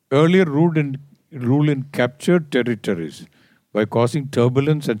earlier rule in captured territories by causing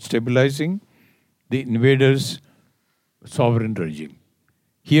turbulence and stabilizing the invaders' sovereign regime.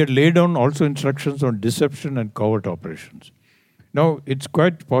 He had laid down also instructions on deception and covert operations. Now, it's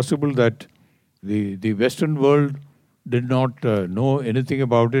quite possible that the Western world did not know anything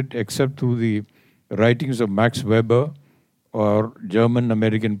about it except through the writings of Max Weber or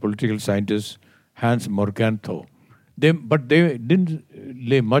German-American political scientist Hans Morgenthau. But they didn't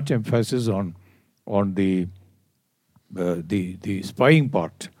lay much emphasis on the spying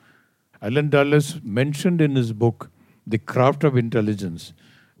part. Alan Dulles mentioned in his book, The Craft of Intelligence,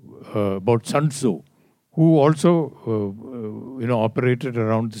 about Sun Tzu, who also operated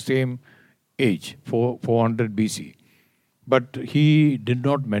around the same age, 400 BC. But he did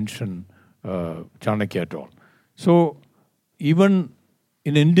not mention Chanakya at all. So even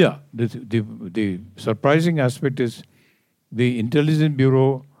in India, the surprising aspect is the Intelligence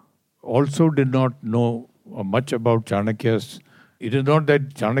Bureau also did not know much about Chanakya's. It is not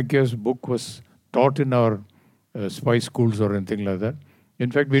that Chanakya's book was taught in our spy schools or anything like that. In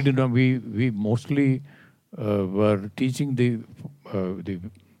fact, we did not. We mostly were teaching the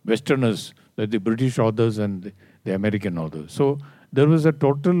Westerners, the British authors and the American authors. So there was a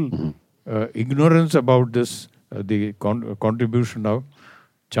total ignorance about this, the contribution of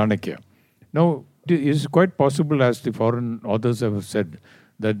Chanakya. Now, it is quite possible, as the foreign authors have said,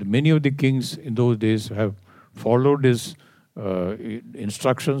 that many of the kings in those days have followed his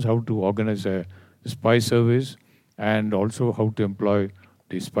instructions how to organize a spy service and also how to employ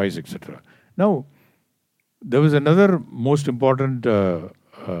the spies, etc. Now, there was another most important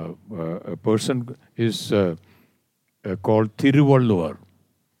person is called Thiruvalluvar.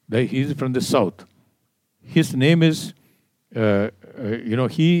 He is from the south. His name is,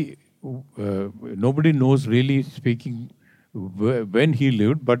 nobody knows really speaking when he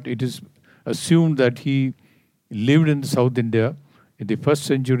lived, but it is assumed that he lived in South India in the 1st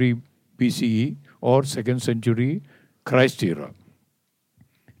century BCE or 2nd century Christ era.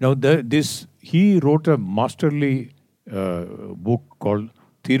 Now, he wrote a masterly book called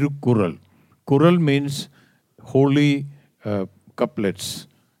Thirukural. Kural means holy couplets,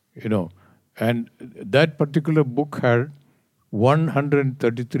 and that particular book had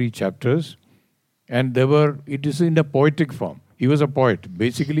 133 chapters, and it is in a poetic form. He was a poet.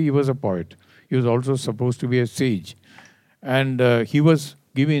 Basically, he was a poet. He was also supposed to be a sage. And he was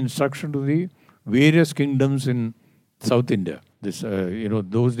giving instruction to the various kingdoms in South India.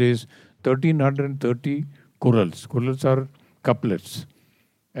 Those days, 1330 Kurals. Kurals are couplets.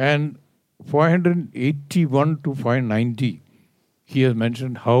 And 581 to 590, he has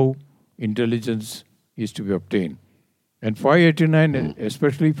mentioned how intelligence is to be obtained. And 589,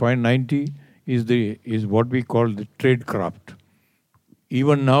 especially 590, is what we call the trade craft.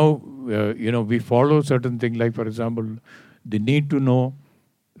 Even now, we follow certain things like, for example, the need to know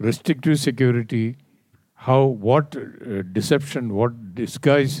restrictive security, what deception, what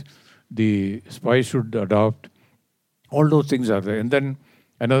disguise the spy should adopt. All those things are there. And then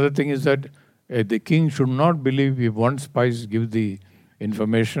another thing is that the king should not believe if one spy gives the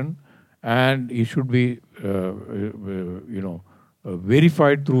information, and he should be,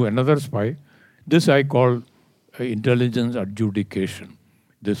 verified through another spy. This I call intelligence adjudication.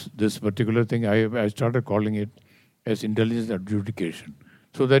 This particular thing, I started calling it as intelligence adjudication.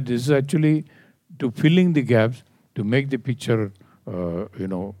 So that this is actually to filling the gaps to make the picture,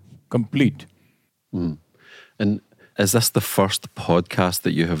 complete. Mm. And is this the first podcast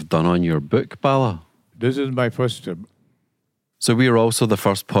that you have done on your book, Bala? This is my first. So we are also the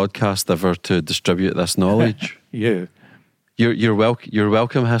first podcast ever to distribute this knowledge. Yeah. You're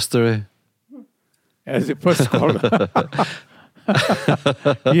welcome, history. As a first caller.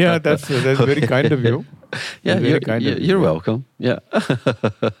 Yeah, that's very kind of you. Yeah, you're welcome. Yeah.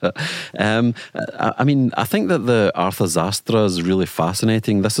 I think that the Arthasastra is really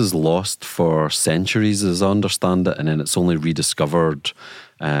fascinating. This is lost for centuries, as I understand it, and then it's only rediscovered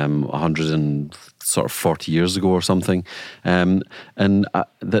 140 years ago or something. It's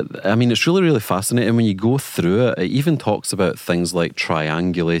really, really fascinating. When you go through it, it even talks about things like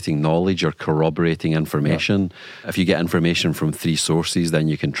triangulating knowledge or corroborating information. Yeah. If you get information from 3 sources, then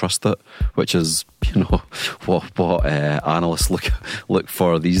you can trust it, which is, what analysts look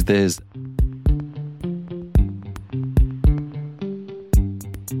for these days.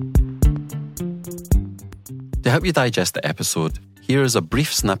 To help you digest the episode, here is a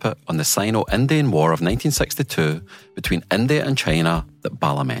brief snippet on the Sino-Indian War of 1962 between India and China that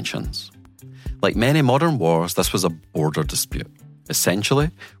Bala mentions. Like many modern wars, this was a border dispute.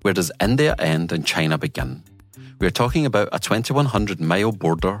 Essentially, where does India end and China begin? We are talking about a 2,100-mile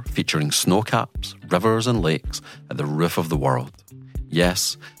border featuring snowcaps, rivers and lakes at the roof of the world.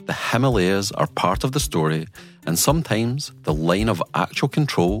 Yes, the Himalayas are part of the story, and sometimes the line of actual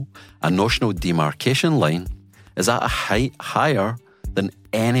control, a notional demarcation line, is at a height higher than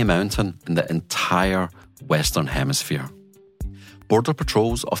any mountain in the entire Western Hemisphere. Border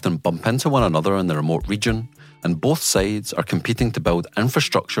patrols often bump into one another in the remote region, and both sides are competing to build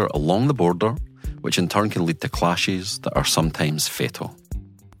infrastructure along the border, which in turn can lead to clashes that are sometimes fatal.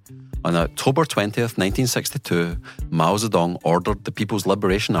 On October 20th, 1962, Mao Zedong ordered the People's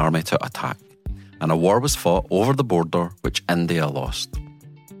Liberation Army to attack, and a war was fought over the border which India lost.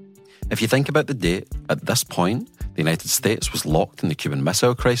 If you think about the date, at this point, the United States was locked in the Cuban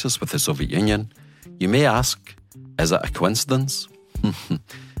Missile Crisis with the Soviet Union. You may ask, is it a coincidence?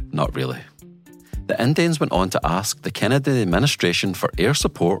 Not really. The Indians went on to ask the Kennedy administration for air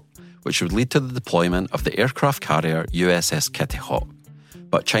support, which would lead to the deployment of the aircraft carrier USS Kitty Hawk.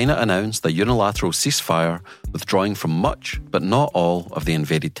 But China announced a unilateral ceasefire, withdrawing from much, but not all, of the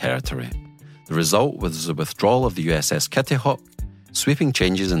invaded territory. The result was the withdrawal of the USS Kitty Hawk, sweeping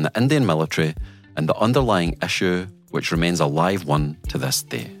changes in the Indian military, and the underlying issue, which remains a live one to this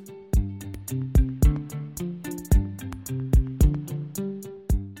day.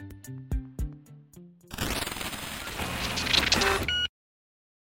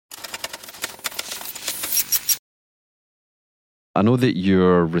 I know that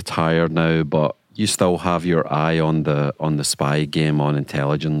you're retired now, but you still have your eye on the spy game, on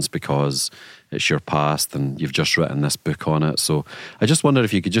intelligence, because it's your past and you've just written this book on it. So I just wondered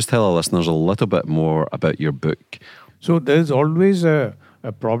if you could just tell our listeners a little bit more about your book. So there's always a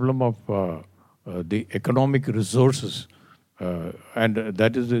problem of the economic resources, and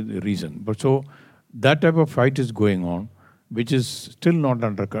that is the reason. But so that type of fight is going on, which is still not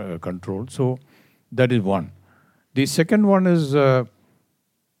under control. So that is one. The second one is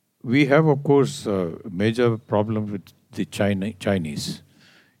we have, of course, a major problem with the Chinese.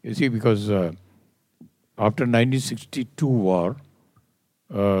 You see, because after 1962 war,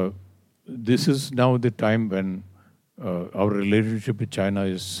 this is now the time when our relationship with China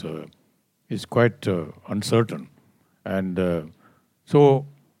is quite uncertain. And so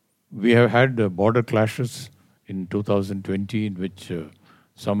we have had border clashes in 2020 in which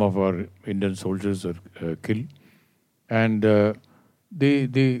some of our Indian soldiers are killed. And the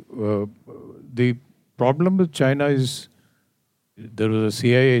problem with China is there was a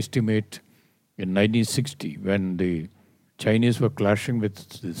CIA estimate in 1960 when the Chinese were clashing with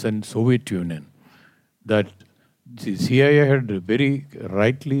the then Soviet Union that the CIA had very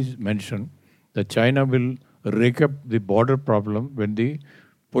rightly mentioned that China will rake up the border problem when the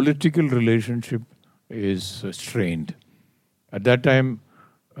political relationship is strained. At that time,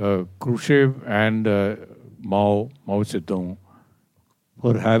 Khrushchev and Mao Zedong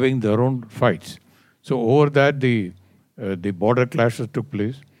were having their own fights. So over that, the border clashes took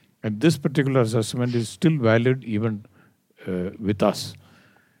place. And this particular assessment is still valid even with us.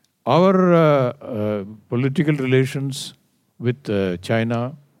 Our political relations with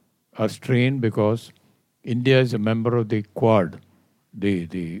China are strained because India is a member of the Quad,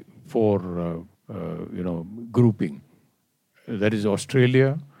 the four grouping. That is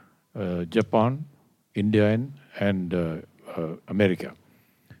Australia, Japan, India, and America.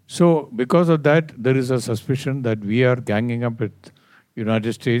 So because of that, there is a suspicion that we are ganging up with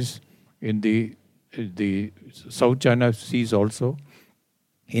United States in the South China Seas also,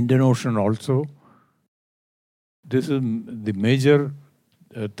 Indian Ocean also. This is the major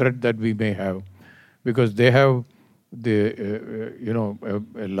threat that we may have, because they have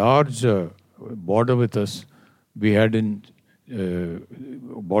a large border with us. We had in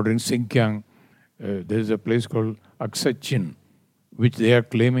bordering Xinjiang, there is a place called Aksachin, which they are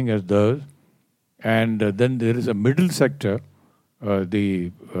claiming as theirs, and then there is a middle sector, where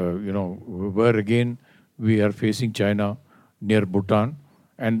again we are facing China near Bhutan,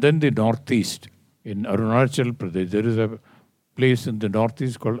 and then the northeast in Arunachal Pradesh. There is a place in the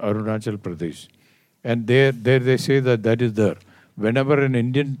northeast called Arunachal Pradesh, and there they say that is there. Whenever an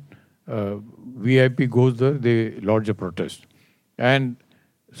Indian VIP goes there, they lodge a protest, and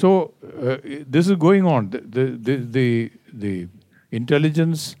so this is going on. The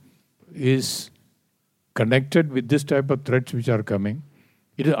intelligence is connected with this type of threats which are coming.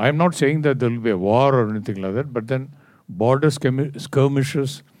 I'm not saying that there will be a war or anything like that, but then border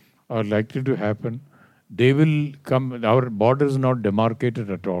skirmishes are likely to happen. They will come. Our border is not demarcated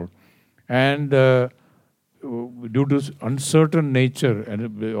at all, and due to uncertain nature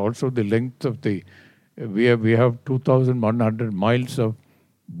and also the length of we have 2,100 miles of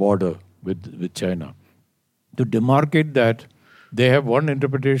border with China. To demarcate that, they have one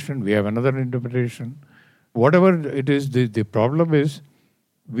interpretation, we have another interpretation. Whatever it is, the problem is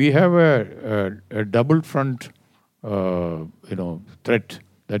we have a double front threat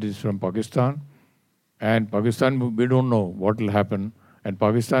that is from Pakistan. And Pakistan, we don't know what will happen. And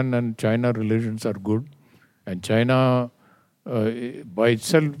Pakistan and China relations are good. And China, by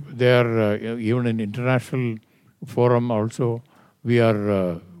itself, they are even in international forum also, we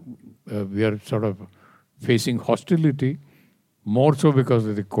are sort of facing hostility, more so because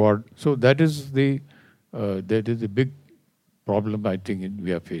of the Quad. So that is the big problem I think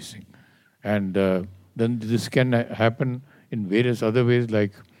we are facing. And then this can happen in various other ways,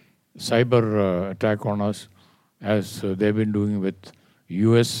 like cyber attack on us, as they've been doing with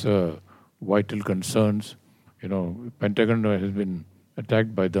US vital concerns. Pentagon has been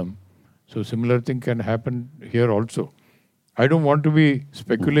attacked by them. So similar thing can happen here also. I don't want to be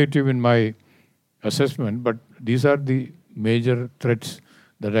speculative in my assessment, but these are the major threats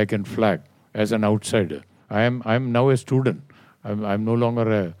that I can flag as an outsider. I'm now a student. I'm no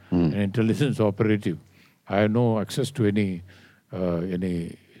longer an intelligence operative. I have no access to any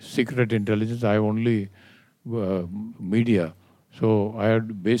secret intelligence. I have only media. So I have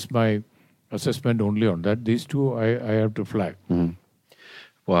to base my assessment only on that. These two I have to flag.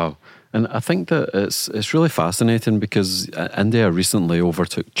 Wow. And I think that it's really fascinating because India recently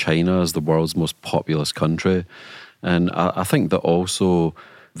overtook China as the world's most populous country. And I think that also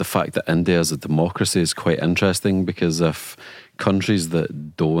the fact that India is a democracy is quite interesting, because if countries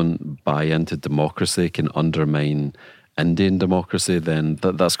that don't buy into democracy can undermine Indian democracy, then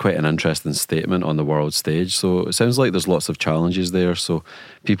that's quite an interesting statement on the world stage. So it sounds like there's lots of challenges there. So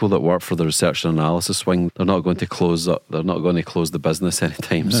people that work for the research and analysis wing, they're not going to close the business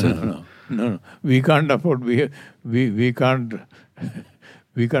anytime soon. No. We can't afford. We can't.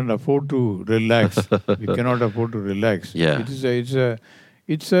 We can't afford to relax. We cannot afford to relax. Yeah.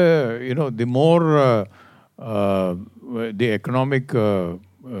 It's the more the economic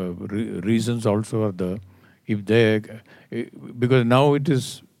reasons also are there. Because now it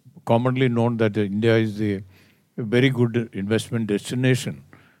is commonly known that India is a very good investment destination.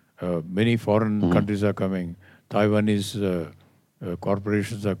 Many foreign countries are coming. Taiwanese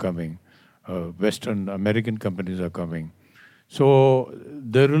corporations are coming. Western American companies are coming. So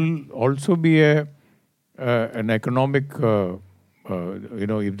there will also be an economic,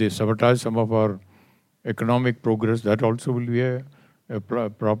 if they sabotage some of our economic progress, that also will be a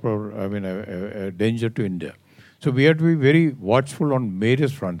danger to India. So we have to be very watchful on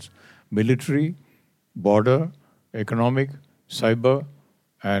various fronts: military, border, economic, cyber,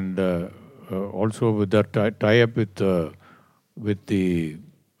 and also with that tie-up with the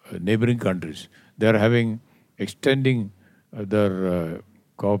neighboring countries. They are extending their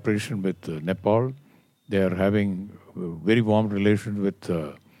cooperation with Nepal. They are having very warm relations with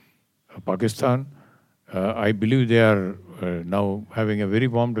Pakistan. I believe they are now having a very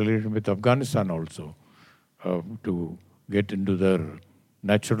warm relation with Afghanistan also, to get into their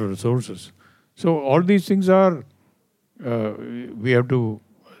natural resources. So all these things are, we have to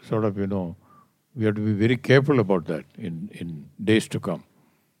sort of, we have to be very careful about that in days to come.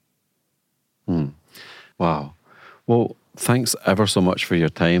 Wow. Well, thanks ever so much for your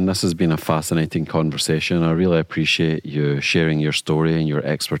time. This has been a fascinating conversation. I really appreciate you sharing your story and your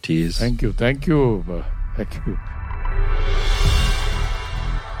expertise. Thank you. Thank you. Thank you.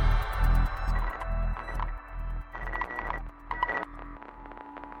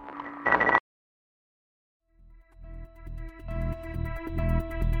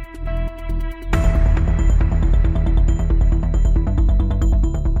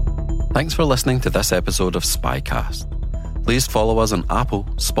 Thanks for listening to this episode of Spycast. Please follow us on Apple,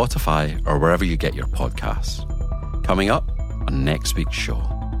 Spotify, or wherever you get your podcasts. Coming up on next week's show.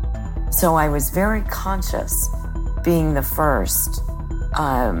 So I was very conscious being the first.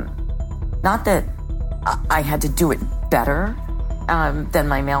 Not that I had to do it better than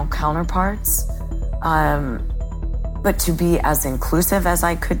my male counterparts, but to be as inclusive as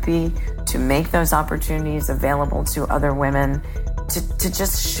I could be, to make those opportunities available to other women,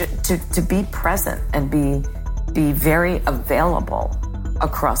 to be present and be very available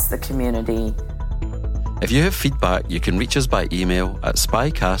across the community. If you have feedback, you can reach us by email at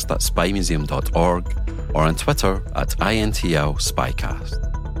spycast@spymuseum.org or on Twitter @INTL Spycast.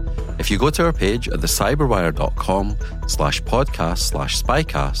 If you go to our page at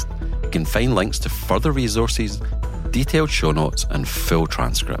thecyberwire.com/podcast/spycast, you can find links to further resources, detailed show notes, and full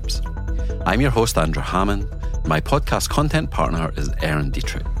transcripts. I'm your host, Andrew Hammond. My podcast content partner is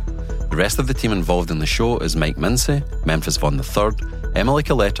R&AW. The rest of the team involved in the show is Mike Mincey, Memphis Vaughan III, Emily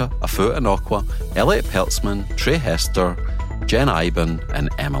Coletta, Afu Anokwa, Elliot Peltzman, Trey Hester, Jen Iben,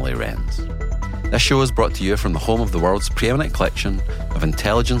 and Emily Renz. This show is brought to you from the home of the world's preeminent collection of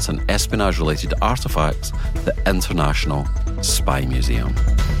intelligence and espionage-related artefacts, the International Spy Museum.